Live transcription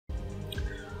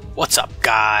What's up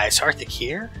guys, Harthic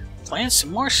here, playing some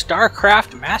more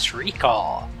Starcraft Mass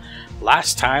Recall.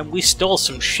 Last time we stole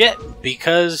some shit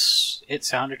because it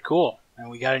sounded cool,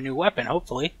 and we got a new weapon,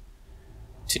 hopefully.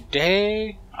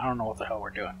 Today, I don't know what the hell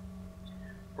we're doing.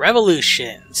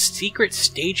 Revolution, Secret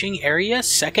Staging Area,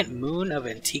 Second Moon of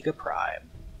Antigua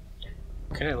Prime.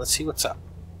 Okay, let's see what's up.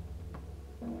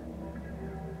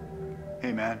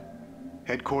 Hey man,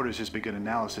 Headquarters has begun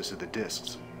analysis of the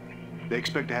discs. They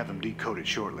expect to have them decoded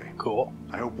shortly. Cool.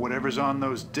 I hope whatever's on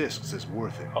those discs is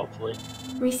worth it. Hopefully.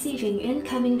 Receiving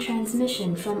incoming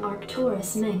transmission from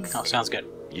Arcturus Mensk. Oh, sounds good.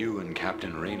 You and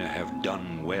Captain Rayner have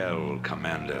done well,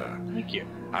 Commander. Thank you.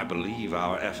 I believe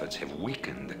our efforts have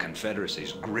weakened the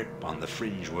Confederacy's grip on the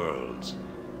fringe worlds.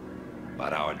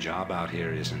 But our job out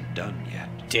here isn't done yet.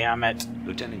 Damn it.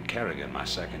 Lieutenant Kerrigan, my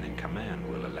second in command,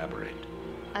 will elaborate.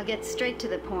 I'll get straight to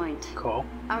the point. Cool.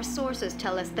 Our sources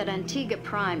tell us that Antigua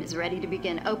Prime is ready to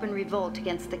begin open revolt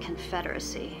against the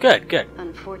Confederacy. Good, good.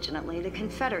 Unfortunately, the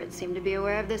Confederates seem to be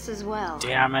aware of this as well.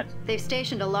 Damn it. They've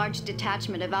stationed a large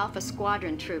detachment of Alpha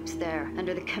Squadron troops there,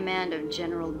 under the command of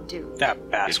General Duke. That It will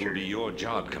bastard. be your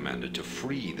job, Commander, to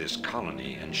free this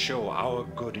colony and show our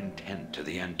good intent to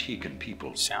the Antiguan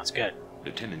people. Sounds good.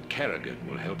 Lieutenant Kerrigan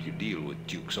will help you deal with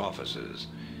Duke's officers.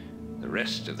 The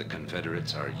rest of the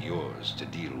Confederates are yours to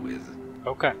deal with.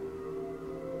 Okay.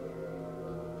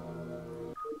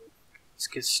 Let's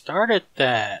get started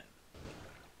then.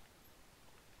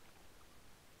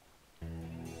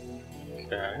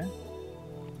 Okay.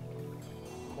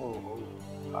 Oh,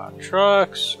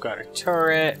 trucks, got a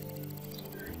turret.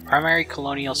 Primary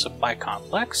Colonial Supply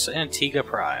Complex, Antigua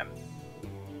Prime.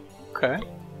 Okay.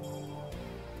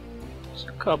 There's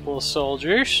a couple of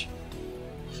soldiers.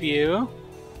 Few.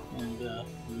 And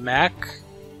mech.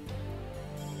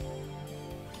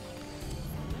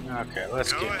 Okay,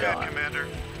 let's get going. Commander.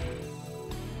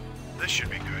 This should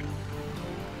be good.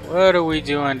 What are we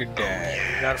doing today?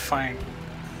 We gotta find.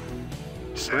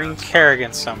 Bring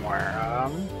Kerrigan somewhere.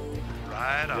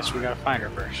 Right I guess we gotta find her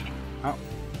first. Oh.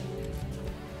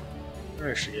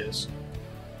 There she is.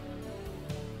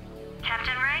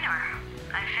 Captain Rayner,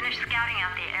 I finished scouting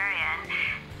out the area and.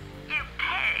 You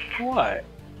pig! What?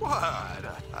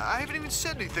 What? I haven't even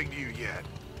said anything to you yet.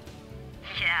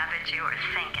 Yeah, but you were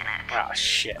thinking it. Oh,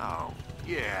 shit. Oh,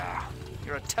 yeah.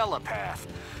 You're a telepath.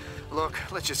 Look,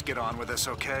 let's just get on with this,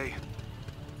 okay?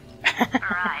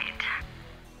 Right.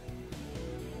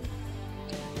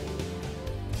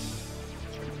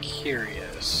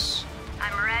 Curious.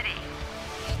 I'm ready.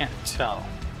 Can't tell.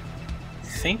 I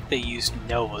think they used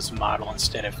Nova's model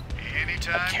instead of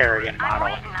Anytime. a Kerrigan I'm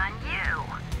model. waiting on you.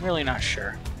 I'm really not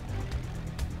sure.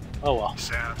 Oh well.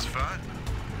 Sounds fun.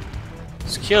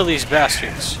 Let's kill these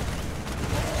bastards.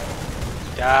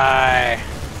 Die.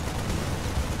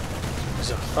 There's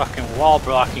a fucking wall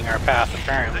blocking our path,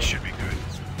 apparently. This should be good.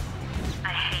 I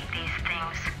hate these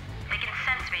things. They can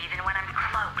sense me even when I'm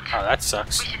cloaked. Oh, that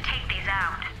sucks. We should take these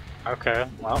out. Okay,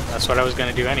 well, that's what I was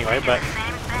gonna do anyway, Do but the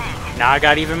same thing. now I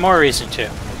got even more reason to.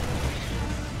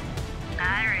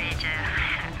 I read you.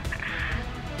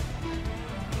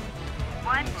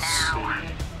 What now?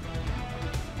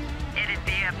 It'd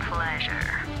be a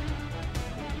pleasure.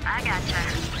 I gotcha.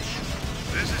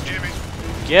 This is Jimmy.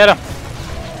 Get him!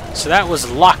 So that was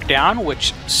lockdown,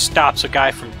 which stops a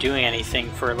guy from doing anything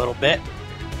for a little bit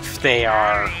if they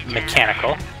are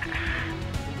mechanical. Thinking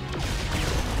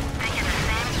the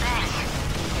same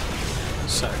thing.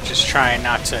 So just trying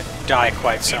not to die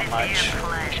quite so It'd be much. a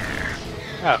pleasure.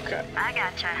 Okay. I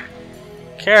gotcha.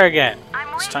 Kerrigan,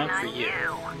 I'm it's time for waiting you.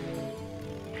 on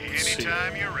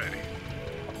Anytime you're ready.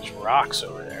 There's rocks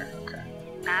over there. Okay.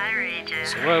 I read you.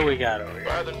 So what do we got over here?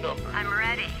 By the number. I'm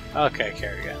ready. Okay,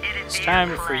 Kerrigan. It'd It's be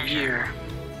time a for you. pleasure.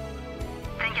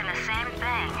 Thinking the same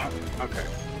thing. Okay.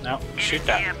 No, shoot It'd be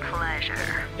that. a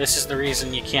pleasure. This is the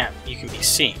reason you can be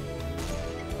seen.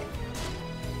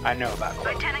 I know about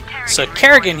cloak. Lieutenant Kerrigan. So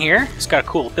Kerrigan here has got a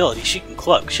cool ability. She can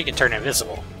cloak. She can turn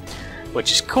invisible,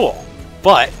 which is cool.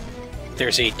 But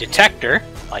there's a detector,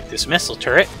 like this missile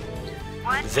turret.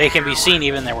 What They can be now? seen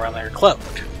even when they're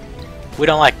cloaked. We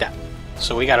don't like that.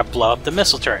 So we gotta blow up the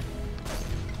missile turret.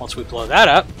 Once we blow that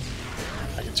up,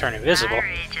 I can turn invisible I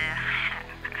read you.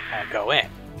 and go in.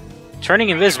 Turning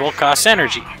invisible costs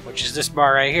energy, which is this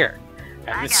bar right here. And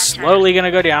I it's gotcha. slowly gonna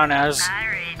go down as I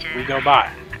read you. we go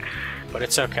by. But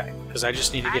it's okay, because I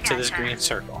just need to get to this gotcha. green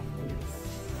circle.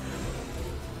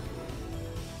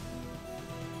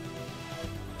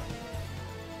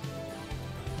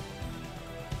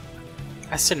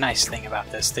 That's the nice thing about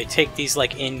this. They take these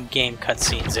like in-game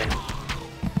cutscenes and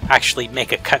actually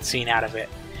make a cutscene out of it.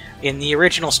 In the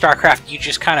original StarCraft, you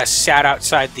just kind of sat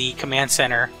outside the command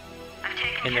center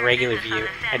taking in the care of regular business on view.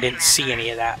 this I end, didn't see Commander. any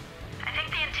of that. I think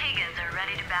the Antigans are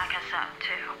ready to back us up,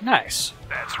 too. Nice.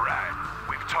 That's right.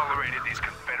 We've tolerated these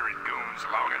Confederate goons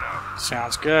long enough.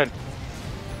 Sounds good.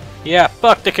 Yeah,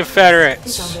 fuck the Confederates.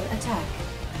 Is under attack.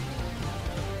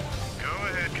 Go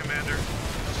ahead, Commander.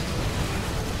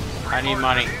 I need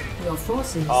money. Your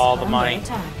forces All are the under money.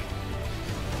 attack.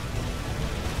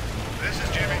 This is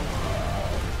Jimmy.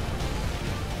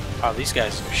 Oh, these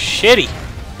guys are shitty.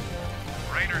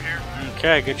 Rainer here.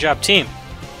 Okay, good job, team.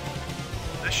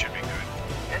 This should be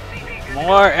good.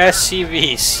 More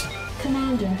SCVs.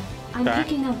 Commander, I'm Okay.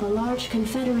 picking up a large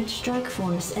Confederate strike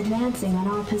force advancing on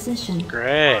our position.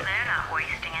 Great. They're not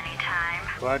wasting any time.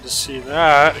 Glad to see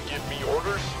that. Give me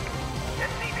orders.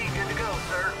 SCV good to go,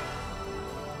 sir.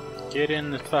 Get in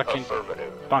the fucking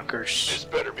Affirmative. bunkers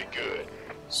better be good.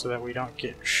 so that we don't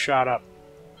get shot up.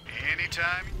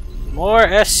 Anytime. More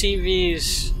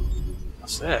SCVs.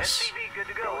 What's this? good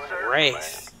to go, sir.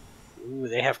 Wraith. Ooh,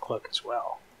 they have cloak as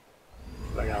well.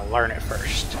 But I gotta learn it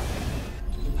first.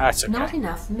 That's Not okay.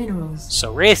 enough minerals.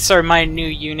 So Wraiths are my new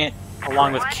unit,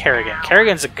 along with Kerrigan.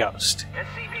 Kerrigan's a ghost,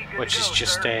 which is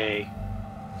just a...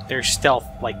 They're stealth,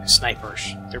 like,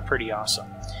 snipers. They're pretty awesome.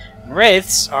 And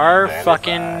Wraiths are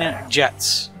fucking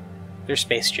jets. They're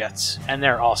space jets, and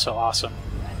they're also awesome.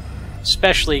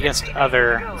 Especially against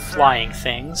other flying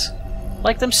things,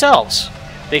 like themselves.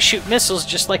 They shoot missiles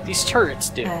just like these turrets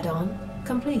do. Add-on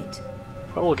complete.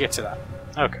 But we'll get to that.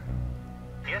 Okay.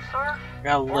 Yes, sir.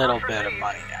 Got a little bit of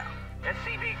money now.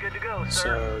 SCV good to go,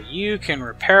 So you can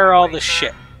repair all the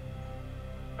shit.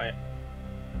 Wait,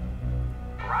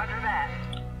 Roger that.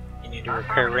 you need to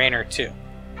repair Rainer too.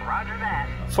 Roger that.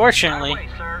 Fortunately,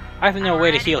 Sir. I have no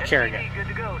way to heal Kerrigan. Good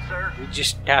to go, sir. We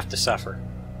just have to suffer.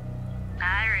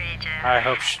 I read you. I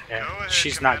hope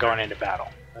she's not going into battle.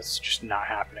 That's just not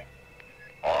happening.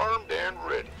 Armed and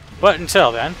ready. But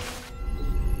until then,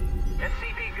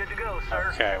 SCV good to go,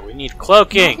 sir. okay, we need Not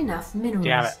cloaking. enough minerals.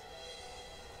 Damn it.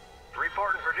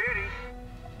 Reporting for duty.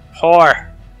 Poor.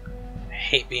 I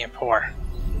hate being poor.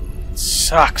 It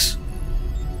sucks.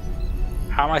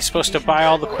 How am I supposed to buy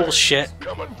all the cool shit?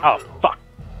 Oh, fuck.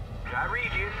 I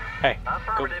read you. Hey,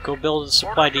 go build a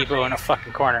supply depot in a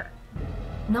fucking corner.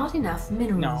 Not enough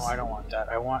minerals. No, I don't want that.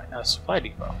 I want a supply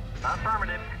depot.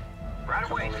 Affirmative. Right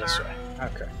Come away, over this sir. way.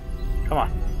 Okay. Come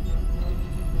on.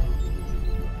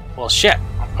 Well, shit.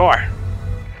 I'm poor.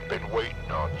 Been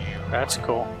waiting on you. That's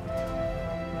cool.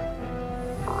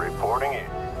 Reporting in.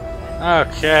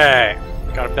 Okay.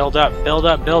 Gotta build up, build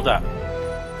up, build up.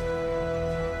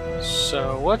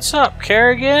 So, what's up,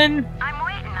 Kerrigan? I'm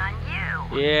waiting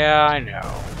on you. Yeah, I know.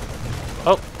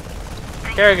 Oh,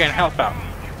 Kerrigan, help out.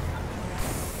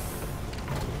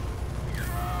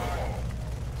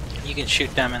 You can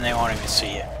shoot them and they won't even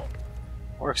see you.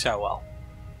 Works out well.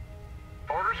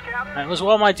 Orders, Captain. And it was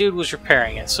while my dude was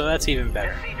repairing it, so that's even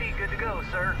better. SCV good to go,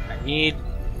 sir. I need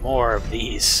more of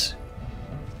these.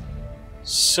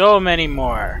 So many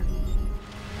more.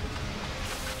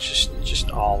 Just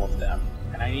all of them.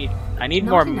 And I need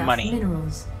Not more enough money.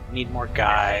 minerals. I need more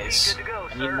guys. Good to go,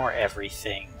 I need sir. more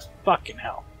everything. Fucking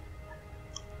hell.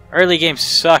 Early game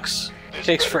sucks. It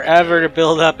takes forever to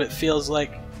build up, it feels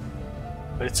like.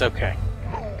 But it's okay.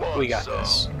 We got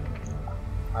this.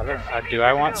 I don't. Do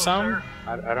I want some?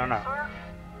 I don't know.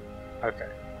 Okay.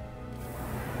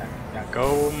 Now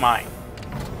go mine.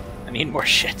 I need more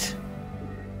shit.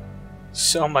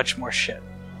 So much more shit.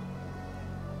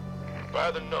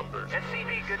 By the numbers.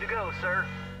 SCV good to go, sir.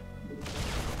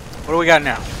 What do we got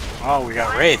now? Oh, we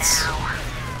got wraiths.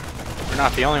 We're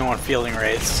not the only one fielding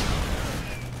wraiths.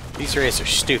 These wraiths are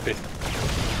stupid.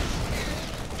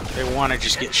 They want to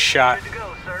just get shot, Good to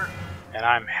go, sir. and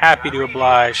I'm happy to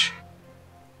oblige.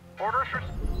 Orders for...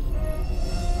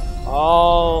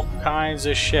 All kinds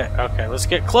of shit. Okay, let's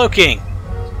get cloaking.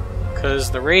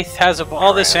 Because the wraith has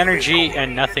all this energy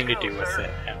and nothing to do with it.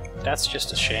 And that's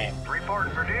just a shame.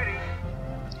 Reporting for duty.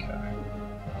 Okay.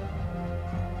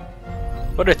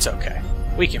 But it's okay.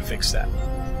 We can fix that.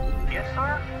 Yes,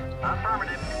 sir.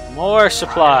 Affirmative. More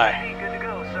supply. SCV good to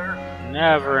go, sir.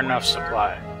 Never enough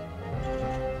supply.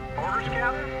 Orders,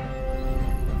 Captain.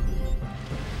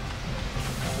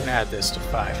 I'm gonna add this to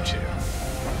 5 too.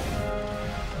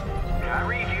 I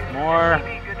read you. More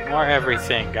SCV good to go, more sir.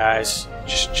 everything, guys.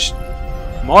 Just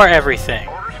more everything.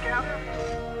 Orders,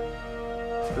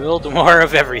 Captain. Build more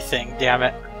of everything, damn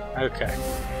it. Okay.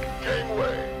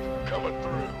 Gangway coming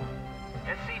through.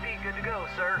 SCV good to go,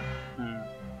 sir.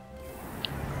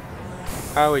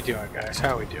 How are we doing, guys?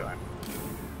 How are we doing?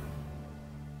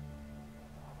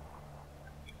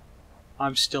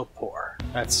 I'm still poor.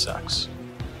 That sucks.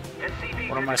 SCV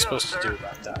What am good I to go, supposed to sir. do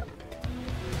about that?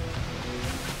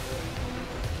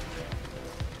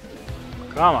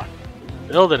 Come on.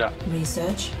 Build it up.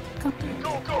 Research complete.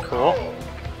 Cool.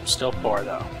 Still poor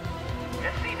though.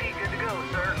 SCV good to go,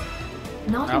 sir.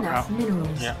 Not No, enough no.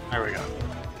 minerals. Yeah, there we go.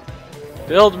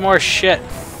 Build more shit.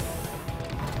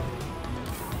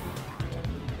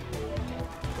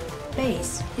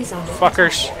 Base is under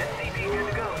Fuckers. SCV good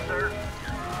to go, sir.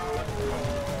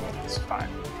 It's fine.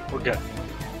 We're good.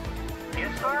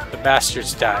 Yes, sir. The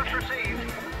bastards died. Orders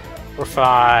received. We're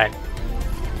fine.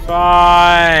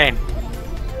 Fine.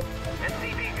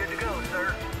 SCV good to go,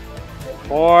 sir.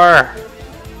 Poor.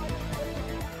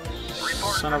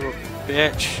 Son of a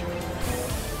bitch.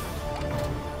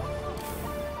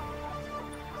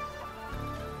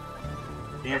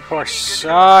 Being poor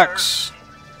sucks.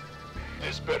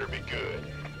 This better be good.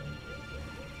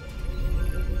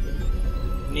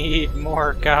 Need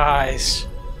more guys.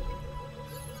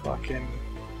 Fucking.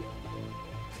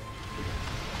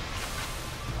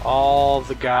 All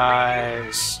the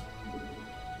guys.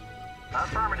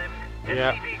 Affirmative.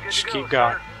 Yeah, SCV good just to go, keep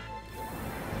going. sir.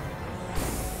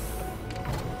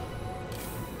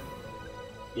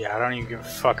 Yeah, I don't even give a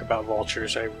fuck about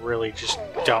vultures. I really just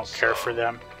don't care for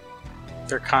them.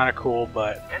 They're kind of cool,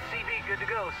 but SCV good to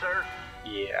go, sir.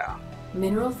 yeah.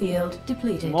 Mineral field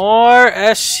depleted. More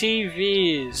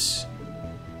SCVs.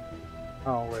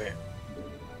 Oh, wait.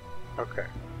 Okay.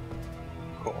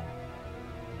 Cool.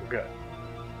 We're good.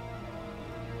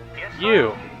 Yes, sir.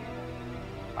 You.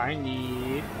 I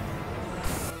need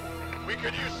We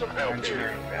could use some help here.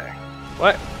 engineering bay.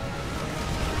 What?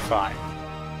 Fine.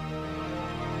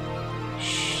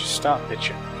 Shh, stop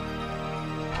bitching.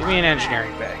 Give me an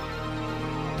engineering bay.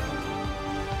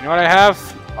 You know what I have?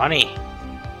 Money.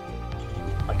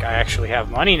 Like I actually have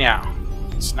money now.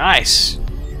 It's nice.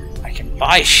 I can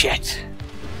buy shit.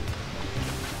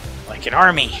 Like an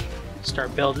army.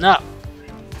 Start building up.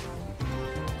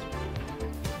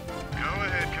 Go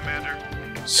ahead,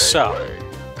 Commander. So, Anyway,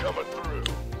 coming through.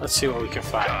 let's see what we can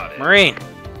Got find. it. Marine.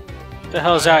 What the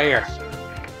hell's out here?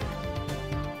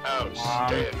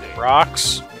 Outstanding.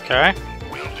 Rocks. Okay.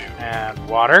 Will do. And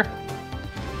water.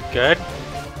 Good.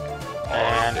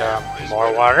 And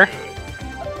more water.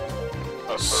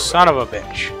 Son of a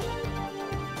bitch.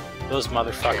 Those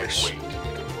motherfuckers.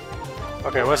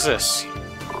 Okay, what's this?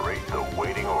 Rate the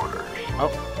waiting order.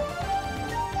 Oh.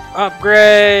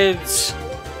 Upgrades!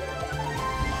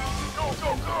 Go,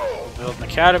 go, go! Build an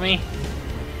academy.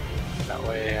 That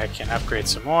way I can upgrade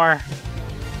some more.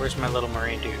 Where's my little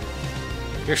marine dude?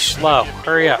 You're slow.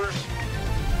 Hurry up.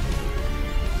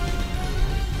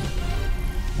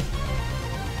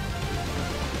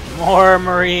 More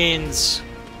marines!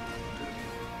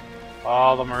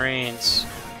 All the marines.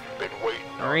 Been waiting.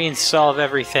 Marines solve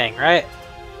everything, right?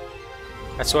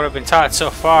 That's what I've been taught so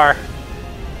far.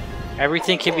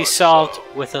 Everything can be solved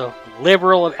with a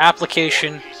liberal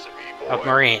application of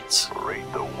Marines. Rate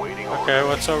the waiting order. Okay,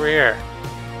 what's over here?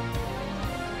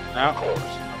 No? Of course.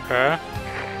 Okay.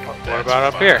 What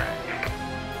about up here?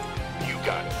 You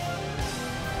got it.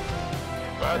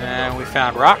 By the And we numbers.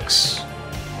 found rocks.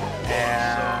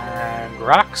 And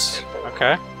rocks.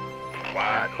 Okay.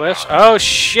 Why Cliffs. not? Oh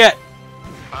shit!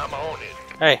 I'm on it.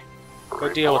 Hey,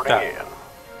 go deal with that. Reporting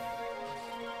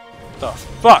The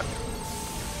fuck?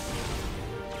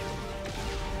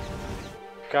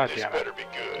 God in. This damn it. better be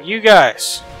good. You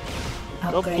guys,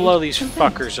 go Upgrade blow these complete.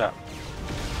 fuckers up.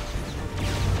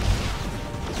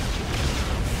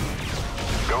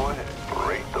 Go ahead.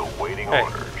 Rate the waiting Hey,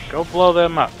 orders. go blow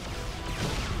them up.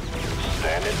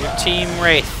 Standing Your by. Team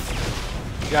Wraith.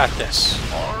 You got this.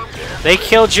 Armed and They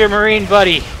killed your Marine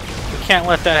buddy. We can't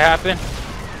let that happen.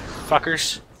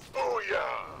 Fuckers.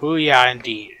 booyah. Booyah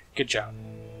indeed. Good job.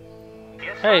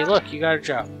 Yes, Hey, sir. look, you got a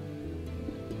job.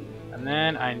 And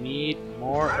then I need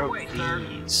more Right of away, sir.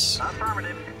 these.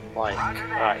 Affirmative. Like Roger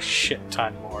that. a shit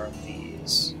ton more of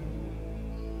these.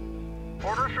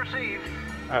 Orders received.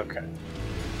 Okay.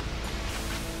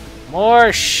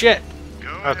 More shit. Go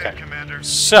Okay. ahead, Commander.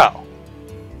 So,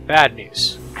 bad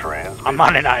news. Transmit. I'm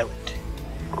on an island.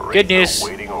 Rate Good the news.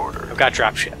 waiting order. I've got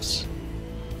drop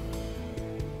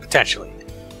potentially.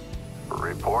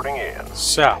 Reporting in.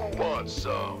 So, Want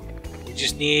some. we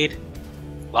just need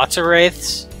lots of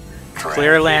wraiths,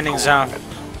 clear a landing zone,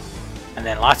 and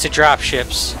then lots of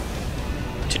dropships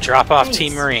to drop off Base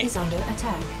Team Marine. is under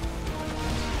attack.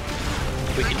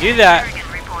 If we can do that,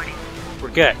 Kerrigan reporting. we're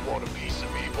good. Want a piece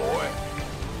of me, boy?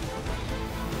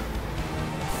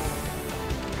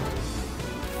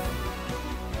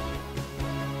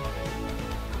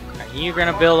 And you're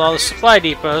gonna build all the supply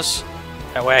depots.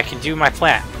 That way I can do my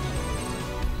plan.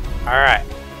 Alright,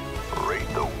 Rate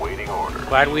the waiting order.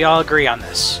 glad we all agree on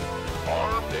this.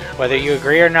 Armed and Whether you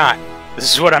agree or not,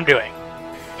 this is what I'm doing.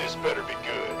 this better be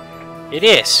good. It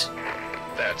is.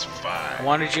 That's I fine.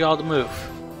 wanted you all to move.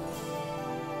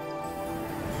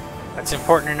 That's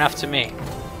important enough to me.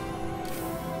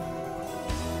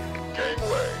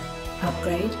 Gangway.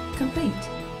 Upgrade complete.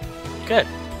 Good.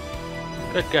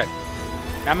 Good, good.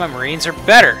 Now my Marines are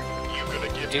better. You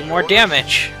gonna give Do me more orders?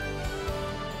 damage.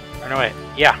 Oh, no, wait.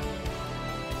 Yeah.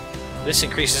 This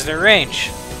increases their range.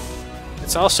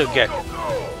 It's also good. Go,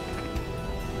 go.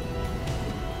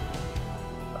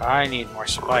 I need more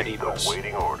supply Await the depots.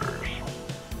 waiting orders.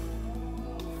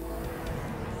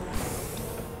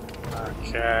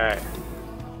 Okay.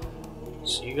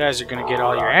 So you guys are gonna get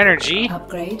all your energy.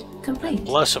 Upgrade complete.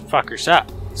 Blow some fuckers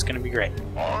up. It's gonna be great.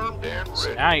 Armed and So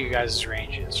ready. now you guys'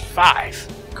 range is 5.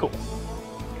 Cool.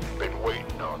 Been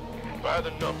waiting on you. By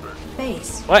the numbers.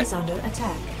 Base What? is under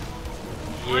attack.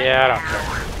 Yeah, I don't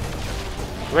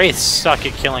care. Wraiths suck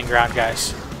at killing ground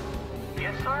guys.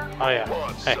 Yes, sir? Oh yeah.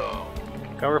 Want Hey, some?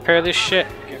 go repair this shit.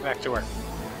 Get back to work.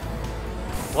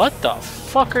 What the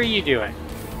fuck are you doing?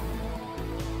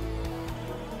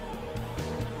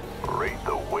 Rate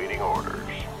the waiting orders.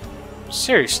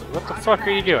 Seriously, what the fuck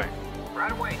are you doing?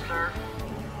 Right away, sir.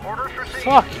 Orders received.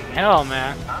 Fucking hell,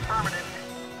 man. Affirmative.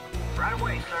 Right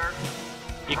away, sir.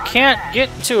 You can't get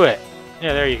to it.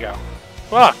 Yeah, there you go.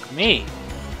 Fuck me.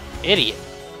 Idiot.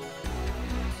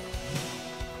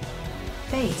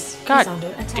 Base God is under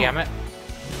attack. damn it.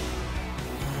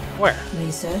 Where?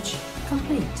 Research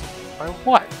complete. By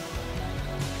what?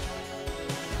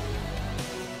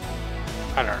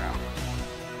 I don't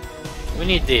know. We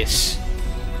need this.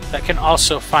 That can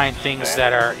also find things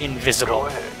that are Go invisible.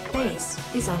 ahead, Commander.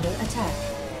 Base is under attack.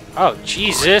 Oh,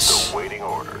 Jesus. The waiting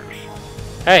orders.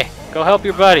 Hey, go help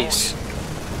your buddies.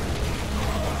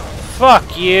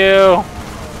 Fuck you.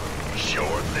 Sure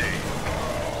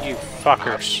thing. You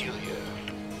fuckers.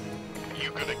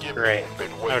 You gonna give Great. me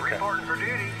been waiting. Okay. Reporting for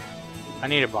duty. I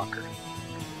need a bunker.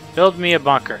 Build me a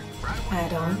bunker.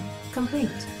 Add-on complete.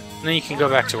 And then you can go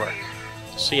back to work.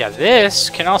 So yeah, this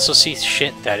can also see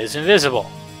shit that is invisible.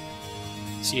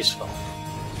 It's useful.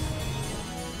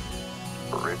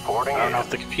 Reporting I don't in. know if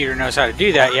the computer knows how to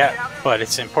do that yet, but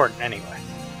it's important anyway.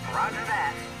 Roger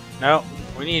that. No,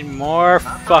 we need more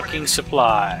fucking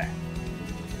supply.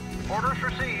 Orders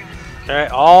received. Okay,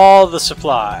 all the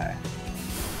supply.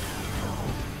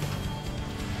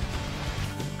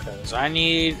 Because I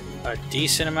need a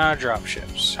decent amount of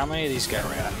dropships. How many of these guys?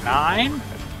 We got 9?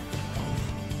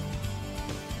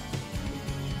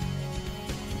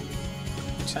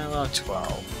 Ten, 11,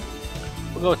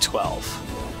 12. We'll go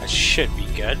 12. That should be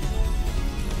good.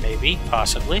 Maybe,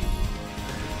 possibly.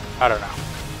 I don't know.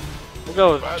 We'll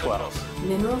go with 12.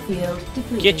 Mineral field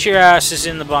depleted. Get your asses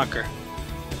in the bunker.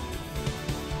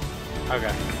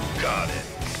 Okay, Got it.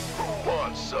 Who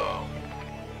wants some?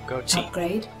 go team.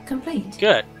 Upgrade complete.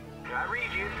 Good. I read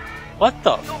you. What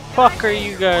the fuck are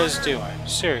you guys doing?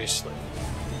 Seriously.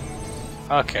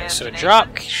 Okay, so a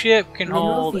drop ship can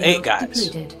Mineral hold field 8 guys.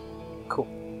 depleted. Cool.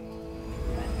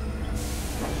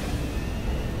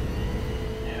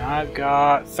 And I've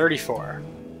got 34.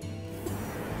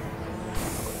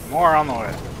 More on the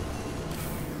way.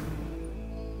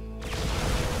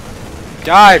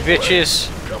 Die, bitches!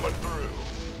 Coming through.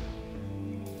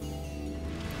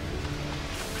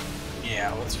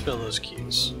 Yeah, let's fill those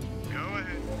queues. Go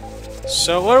ahead.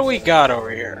 So what do we got over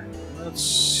here?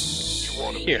 Let's You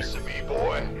want a here. piece of me,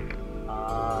 boy?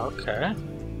 Okay.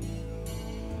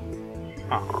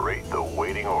 Rate the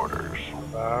waiting orders.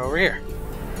 Over here.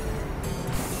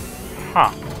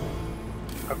 Huh.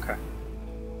 Okay.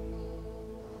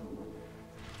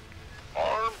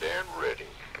 Armed and ready.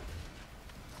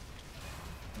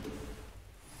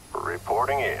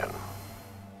 Reporting in.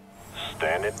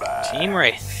 Standing by. Team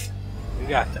Wraith. We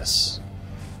got this.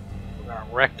 We're gonna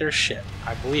wreck their shit.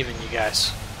 I believe in you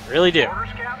guys. I really do. Orders,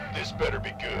 Captain? This better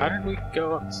be good. How did we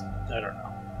go up? I don't know.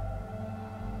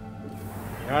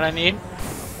 You know what I need?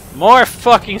 More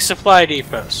fucking supply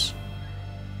depots.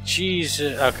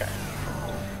 Jesus. Okay.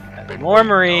 And more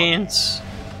Marines.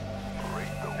 Rate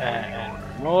the waiting And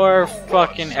orders. more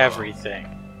fucking everything.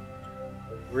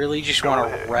 I really just Go want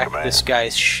ahead, to wreck Commander. this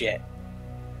guy's shit.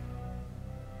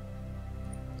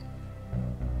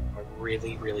 I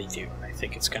really, really do. I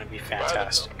think it's going to be By the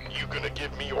fantastic. number. You gonna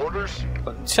give me orders?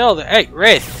 But until then, hey,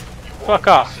 Wraith, You fuck want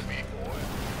a off. piece of me,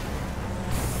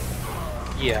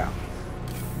 boy? Yeah.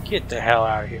 Get the hell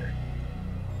out of here.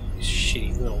 You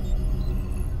shitty little...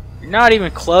 You're not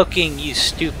even cloaking, you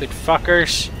stupid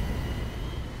fuckers.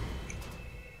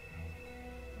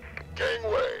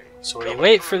 Gangway. So we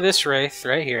wait for this Wraith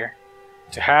right here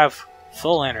to have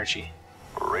full energy.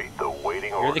 Rate the waiting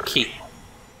You're orders. the key.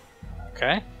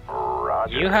 Okay?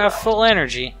 Roger. You have full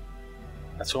energy.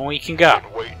 That's when we can go.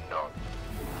 Been waiting on.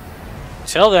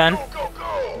 Till then, Go, go,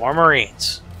 go! more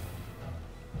Marines.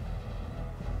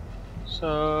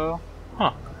 So,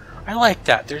 huh. I like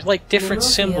that. There's like different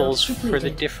symbols for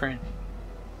the different...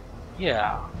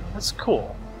 Yeah, that's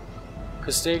cool.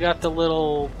 Because they got the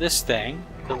little... this thing.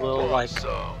 The little, like...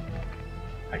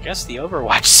 I guess the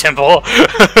Overwatch symbol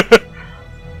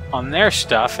on their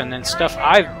stuff, and then stuff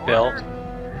I've built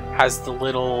has the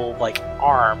little, like,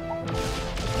 arm.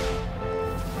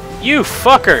 You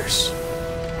fuckers!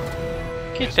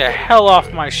 Get the hell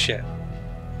off my ship.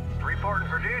 Reporting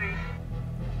for duty.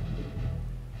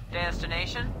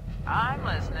 Destination? I'm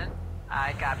listening.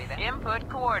 I copy that. Input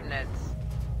coordinates.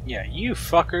 Yeah, you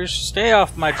fuckers, stay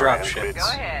off my dropships. Go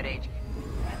ahead, HQ.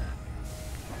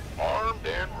 Armed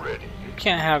and ready.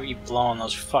 Can't have you blowing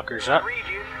those fuckers up. Read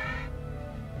you.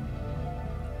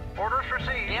 Orders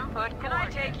received. Input. Can I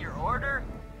take your order?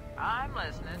 I'm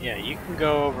listening. Yeah, you can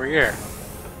go over here.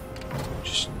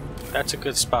 Just that's a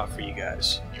good spot for you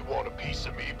guys. You want a piece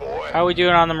of me, boy? How we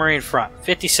doing on the Marine front?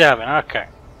 57. Okay.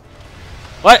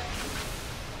 What?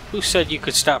 Who said you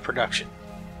could stop production?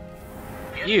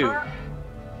 Yes, You sir.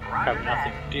 have Roger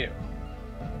nothing that. to do.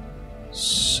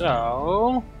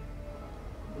 So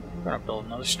I'm gonna build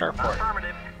another starport.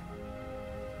 Affirmative.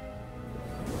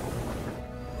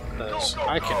 Because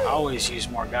I can always use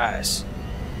more guys.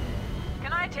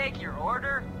 Can I take your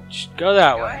order? Just go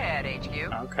that Go way. ahead,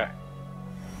 HQ. Okay.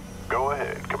 Go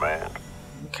ahead, Command.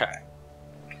 Okay.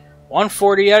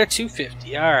 140 out of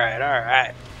 250. Alright,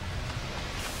 alright.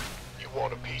 You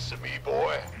want a piece of me,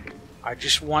 boy? I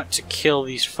just want to kill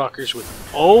these fuckers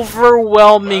with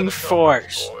overwhelming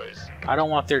force. Boys. I don't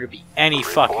want there to be any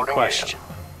fucking question.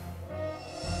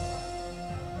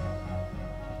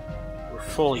 We're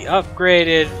fully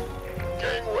upgraded.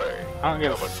 Gangway. I don't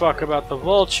give a fuck about the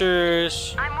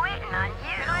vultures. I'm waiting on you.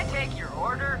 Can I take your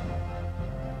order?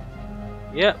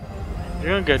 Yep.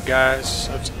 Doing good, guys.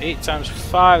 So it's 8 times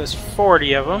 5 is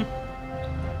 40 of them.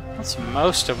 That's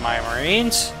most of my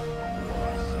Marines.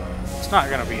 It's not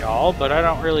going to be all, but I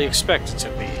don't really expect it to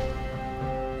be.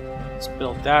 Let's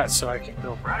build that so I can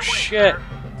build more shit.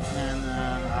 And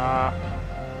then,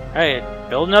 hey,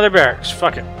 build another barracks.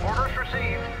 Fuck it. Orders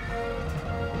received.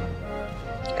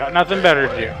 Got nothing better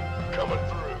to do. Coming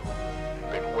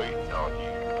through. Been waiting on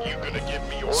you. You gonna give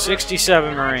me orders? 67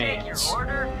 Can I take your Marines.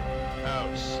 order?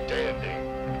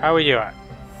 Outstanding. How we doing?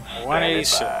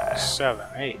 186, 7,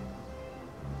 8.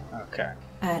 Okay.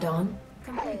 Add-on Who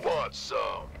complete. wants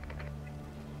some?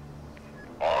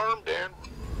 Armed and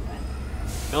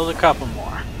Build a couple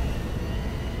more.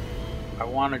 I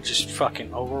want to just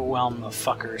fucking overwhelm the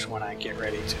fuckers when I get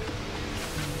ready to.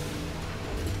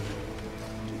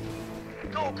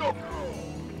 go, go, go.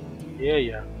 Yeah,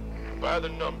 yeah. By the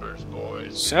numbers,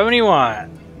 boys. 71.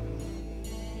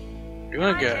 Doing Can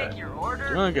I good. take your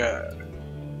order? Doing good.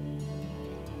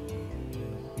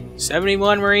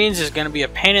 71 Marines is going to be a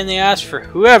pain in the ass for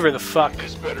whoever the fuck.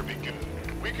 This better be good.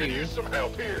 We could use some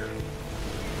help here.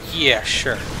 Yeah,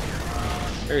 sure.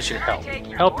 There's your help.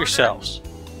 Help yourselves.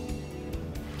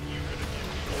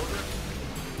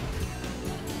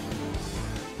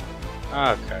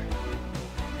 Okay.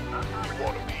 You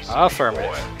want a piece of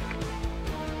Affirmative.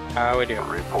 me, How we doing?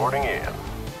 boy? Reporting in.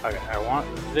 Okay, I want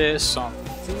this on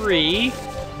 3,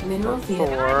 Mineral field.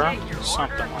 4,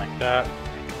 something like that.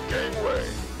 Gangway.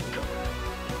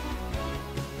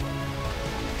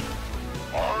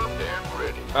 Armed and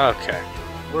ready. Okay,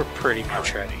 we're pretty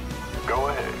much ready. Go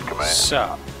ahead, Command.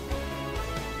 So,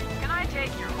 Can I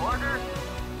take your order?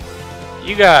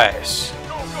 you guys,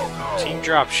 Go, go, go. team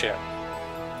dropship,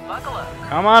 Buckle up.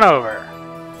 come on over.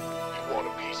 You want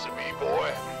a piece of me,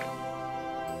 boy?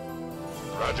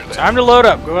 Roger that. Time to load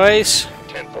up, guys.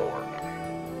 10-4.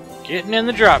 Getting in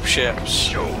the dropships.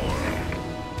 Sure.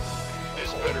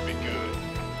 This better be good.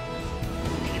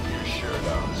 Keep your shirt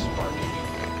on, Sparky.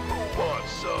 Who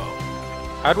wants some?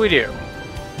 How'd we do?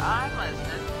 I'm listening.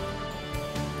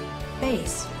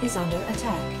 Base is under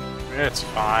attack. It's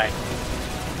fine.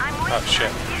 I'm Oh waiting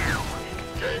shit.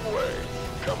 on Gangway.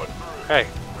 Coming through. Hey,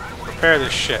 prepare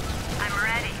this shit. you. I'm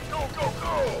ready. Go, go,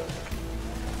 go.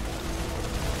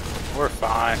 We're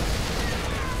fine.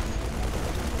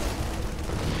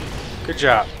 Good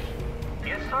job.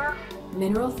 Yes, sir.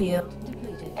 Mineral field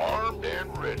depleted. Armed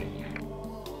and ready.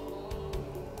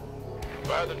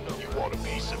 By the number. You want a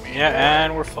piece of me? Yeah, boy?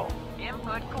 and we're full.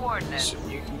 Input coordinates. So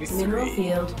you can be Mineral 3.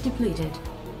 field depleted.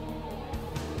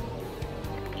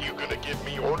 You gonna give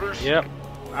me orders? Yep.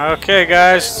 Okay,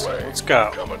 guys, Gangway. let's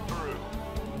go. Coming through.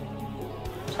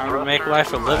 Time to make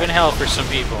life a living hell for some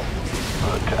people.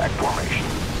 Attack formation.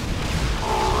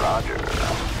 Roger.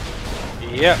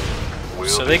 Yep.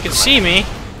 so they can see me,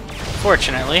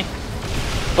 fortunately.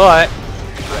 But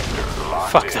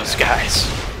fuck those guys.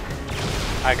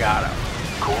 I got them.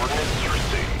 Coordinates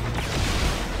received.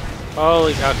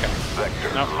 Holy, okay.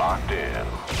 Sector Nope. locked in.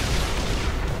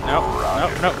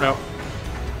 Nope.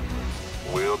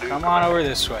 Will do. Come on over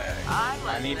this way.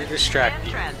 I need to distract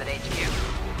you. Transit HQ.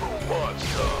 Who wants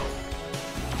some?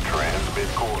 Transmit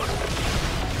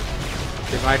coordinates.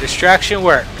 Did my distraction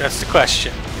work? That's the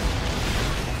question.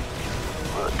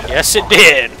 Attack Yes, it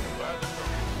did.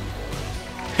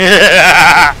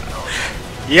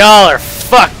 Y'all are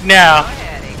fucked Go now.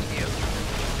 ahead, HQ.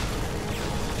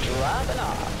 Dropping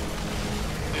off.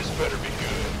 This better be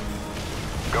good.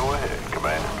 Go ahead,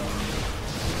 Commander.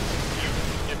 You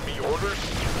give me orders?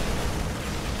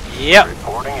 Yep.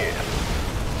 Reporting in.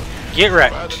 Get By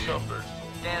wrecked. the numbers.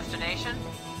 Destination?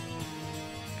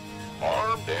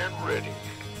 Armed and ready.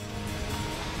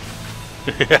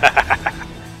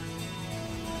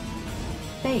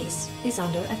 Base is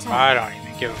under attack. I don't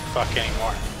even give a fuck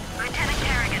anymore. Lieutenant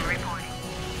Kerrigan reporting.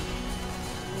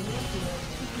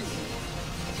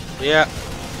 Yeah.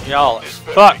 Y'all are This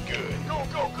better fucked. be good. Go,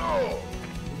 go, go.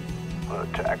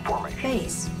 Attack formation.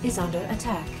 Base is under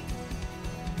attack.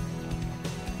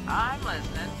 I'm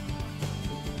listening.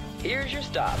 Here's your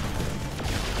stop.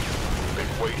 Been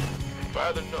waiting.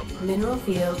 By the numbers. Mineral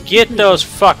field. Get depleted. those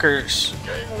fuckers.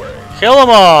 Gangway. Kill them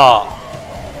all.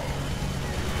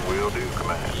 Will do,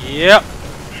 Commander. Yep.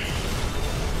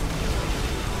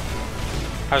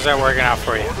 How's that working out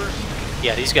for you? Orders?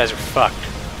 Yeah, these guys are fucked.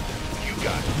 You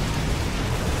got it.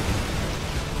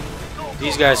 Go,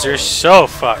 These go, guys go. are so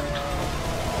fucked.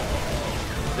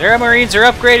 Their Marines are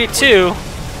upgraded too,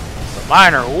 but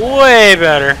mine are way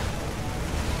better.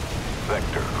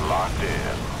 Sector locked in.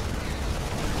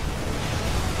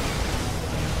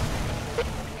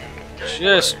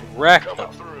 Just wreck the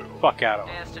Coming through. fuck out of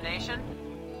them. Destination?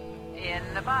 In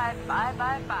the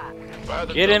 555. By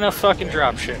the Get in a numbers. fucking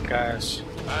dropship, guys.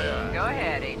 Aye, Go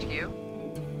ahead, HQ.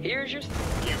 Here's your... aye.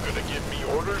 You gonna give me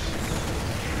orders?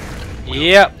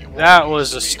 Yep, that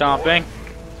was a stomping,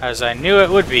 as I knew it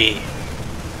would be.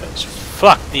 'Cause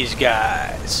fuck these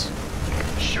guys.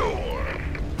 Sure.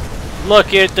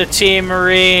 Look at the Team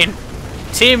Marine.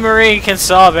 Team Marine can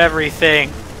solve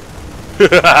everything.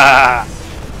 Looking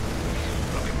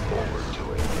forward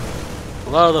to it.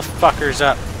 Blow the fuckers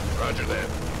up. Roger that.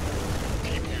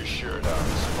 Keep your shirt on,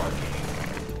 Sparky.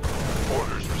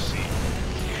 Orders received.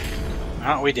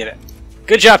 Oh, we did it.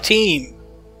 Good job, team.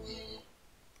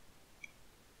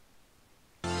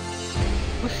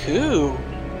 Woohoo.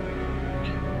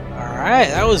 Alright,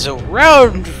 that was a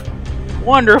round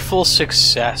wonderful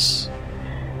success.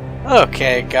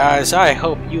 Okay, guys, I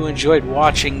hope you enjoyed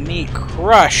watching me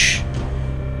crush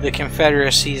the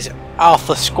Confederacy's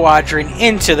Alpha Squadron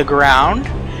into the ground.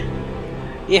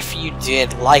 If you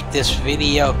did, like this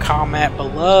video, comment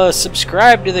below,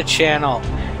 subscribe to the channel.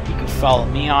 You can follow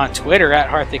me on Twitter at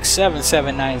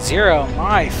Harthic7790,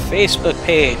 my Facebook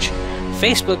page,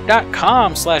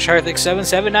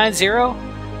 facebook.com/Harthic7790,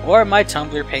 or my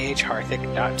Tumblr page,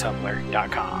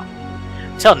 harthic.tumblr.com.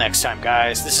 Till next time,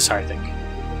 guys, this is Harthic.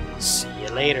 See you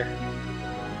later.